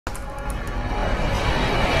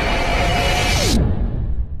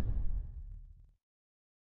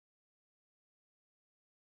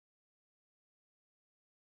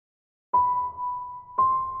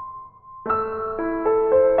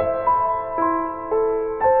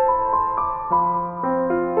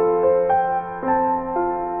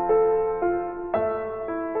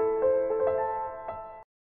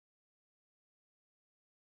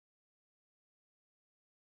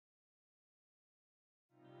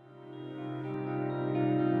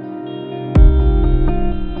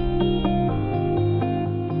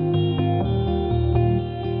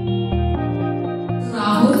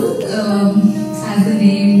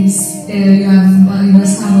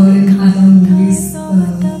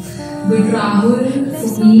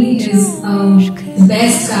he is the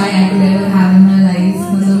best guy I could ever have in my life.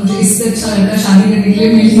 मतलब मुझे इससे अच्छा लड़का शादी करने के लिए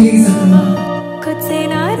मिल ही नहीं सकता। खुद से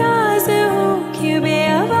नाराज हूँ, क्यों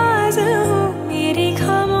बेआवाज हूँ, मेरी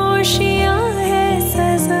खामोशियाँ है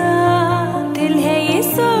सजा। दिल है ये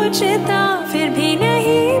सोचता, फिर भी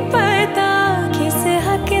नहीं पता, किस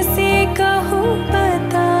हक से कहूँ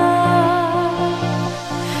पता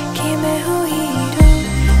कि मैं हूँ हीरो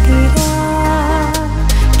तेरा,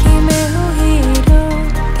 कि मैं हूँ हीरो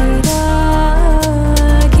तेरा,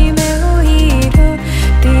 कि मैं हूँ हीरो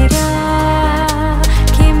तेरा,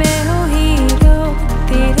 कि मैं हूँ हीरो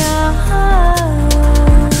तेरा।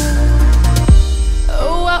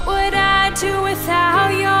 What would I do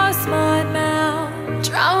without your smart mouth?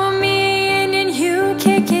 Drowning me in and you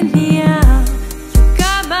kicking me out. You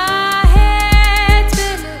got my head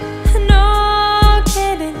spinning, no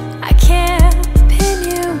kidding, I can't pin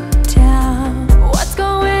you down. What's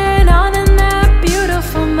going on in that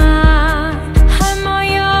beautiful mind? I'm on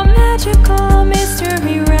your magical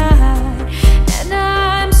mystery ride, and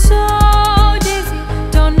I'm so dizzy,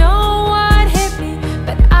 don't know what hit me,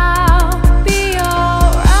 but I'll be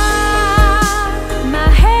alright. My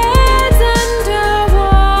head's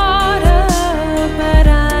underwater, but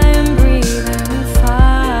I'm breathing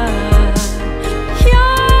fine.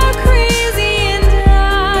 You're crazy and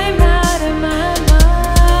I'm out of my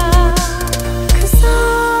mind, 'cause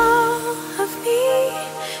all of me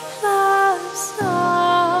loves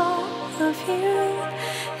all of you.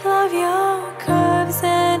 Love your curves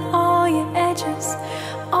and all your edges,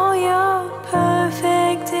 all your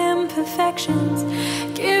perfect imperfections.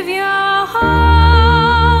 Give your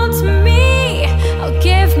all to me, I'll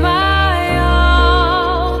give my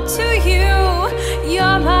all to you.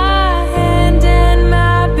 You're my end and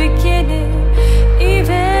my beginning,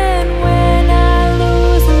 even when I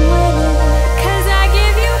lose and win, 'cause I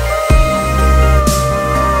give you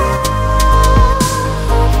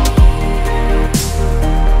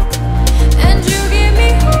and you give me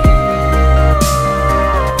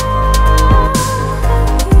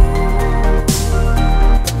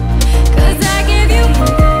cause I give you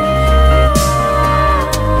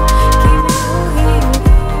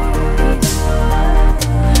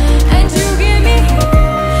and you give me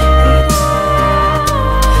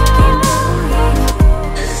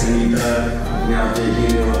Sangeeta, अपने आप देख ही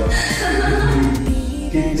रहे हो,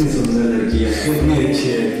 कितनी सुंदर लड़की है, कितनी अच्छी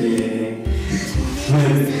लड़की है।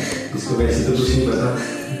 इसको वैसे तो कुछ नहीं पता,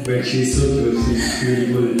 but she's so cute, she's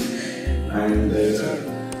beautiful, and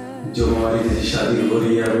जो हमारी जैसी शादी हो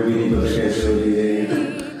रही है वो भी नहीं पता कैसे हो रही है।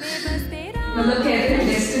 मतलब कहते हैं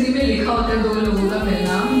डेस्टिनी में लिखा होता है दो लोगों का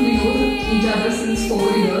मिलना। We know each other since 4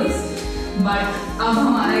 years, but अब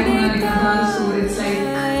हमारा एक होना लिखा था, so it's like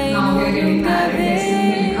now we are getting married. Destiny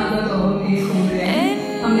में लिखा था तो हम एक हो गए।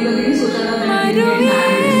 हमने कभी नहीं सोचा था that we will get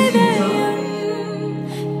married in future.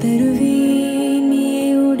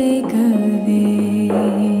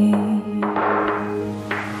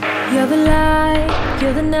 You're the light,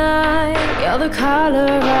 you're the night, you're the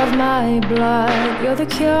color of my blood. You're the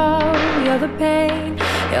cure, you're the pain,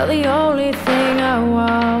 you're the only thing I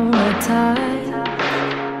wanna touch.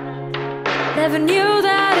 Never knew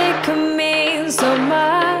that it could mean so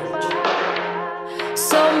much,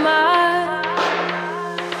 so much.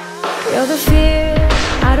 You're the fear,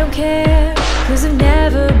 I don't care, 'cause I've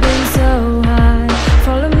never been so high.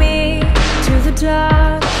 Follow me to the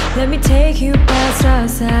dark, let me take you past our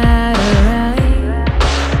satellite.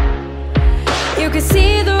 You can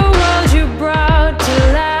see the world you brought to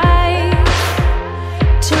life,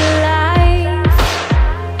 to life.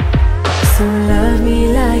 So love me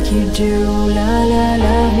like you do, la la,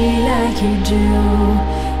 love me like you do.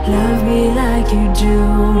 Love me like you do,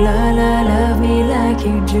 la la, love me like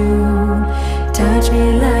you do. Touch me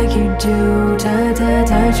like you do, ta ta,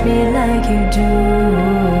 touch me like you do.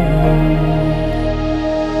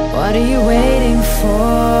 What are you waiting for?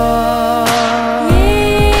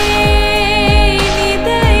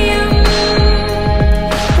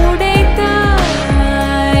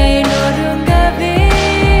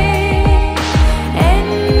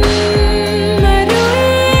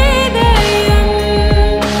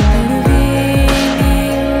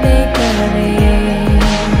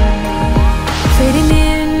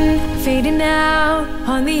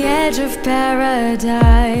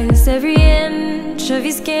 Paradise, every inch of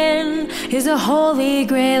your skin is a holy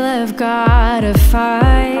grail I've gotta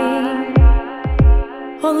find.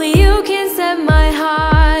 Only you can set my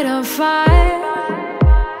heart on fire,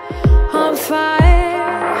 on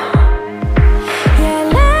fire. Yeah,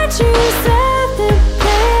 let you set the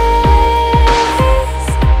pace,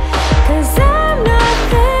 'cause I'm not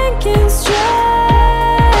thinking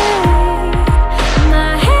straight.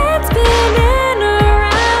 My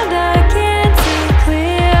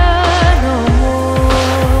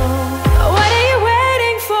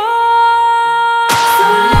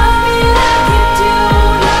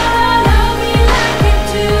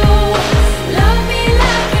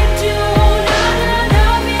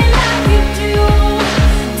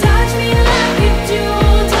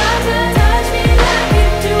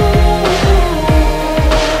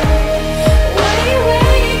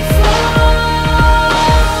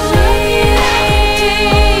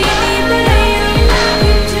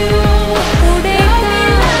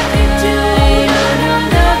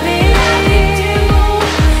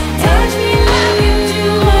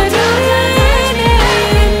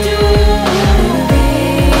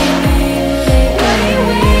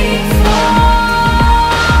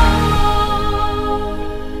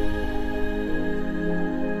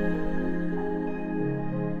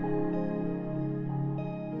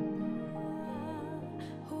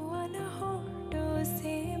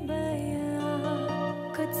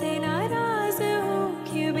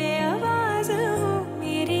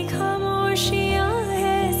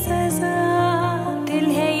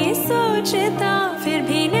सोचता फिर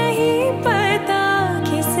भी नहीं पता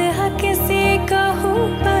किस हक से कहूँ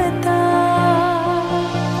पता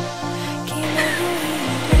कि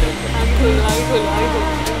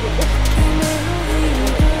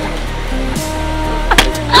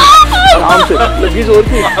आराम से लगी जोर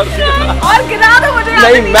की और गिरा दो मुझे।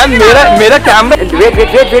 नहीं मैम मेरा camera wait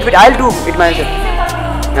I will do it my self.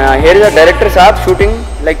 Here is the director साहब shooting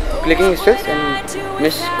like clicking stills and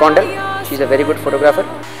miss Condell she is a very good photographer.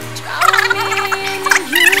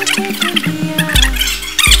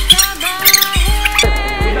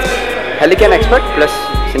 हेलिकन expert plus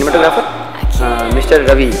cinematographer mister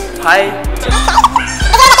Ravi. Hi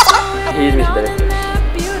he is mister director.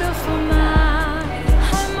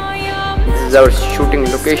 This is our shooting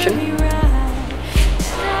location.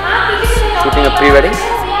 Shooting a pre-wedding.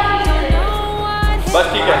 बस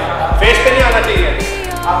ठीक है, face पे नहीं आना चाहिए।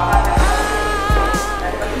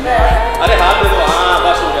 अरे हाथ दे दो, हाँ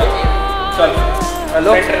बस हो गया। चल,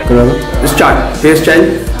 हेलो स्टार्ट हेयर स्टाइल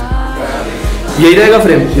यही रहेगा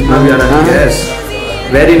फ्रेम जितना भी आ रहा है। Yes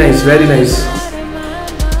very nice very nice.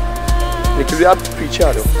 Actually आप पीछे आ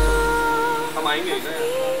रहे हो। हम आएंगे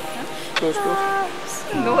नोज हो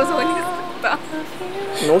नहीं सकता।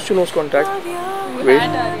 Knows to knows contact. Wait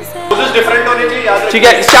poses different होने चाहिए, याद रखिए। ठीक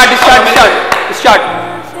है स्टार्ट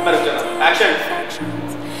मैं रुक जाना। एक्शन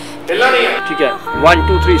हिलना नहीं है। ठीक है 1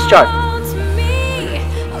 2 3 स्टार्ट।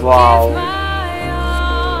 वाओ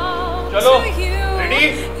चलो रेडी।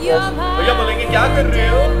 भैया बोलेंगे क्या कर रहे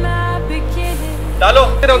हो, डालो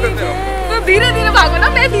करते रहो। तो धीरे धीरे भागो ना,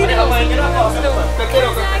 मैं धीरे हम आएंगे ना करते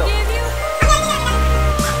रहो।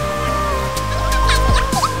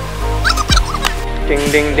 टिंग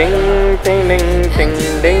डिंग डिंग टिंग डिंग टिंग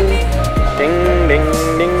डिंग टिंग डिंग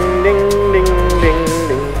डिंग डिंग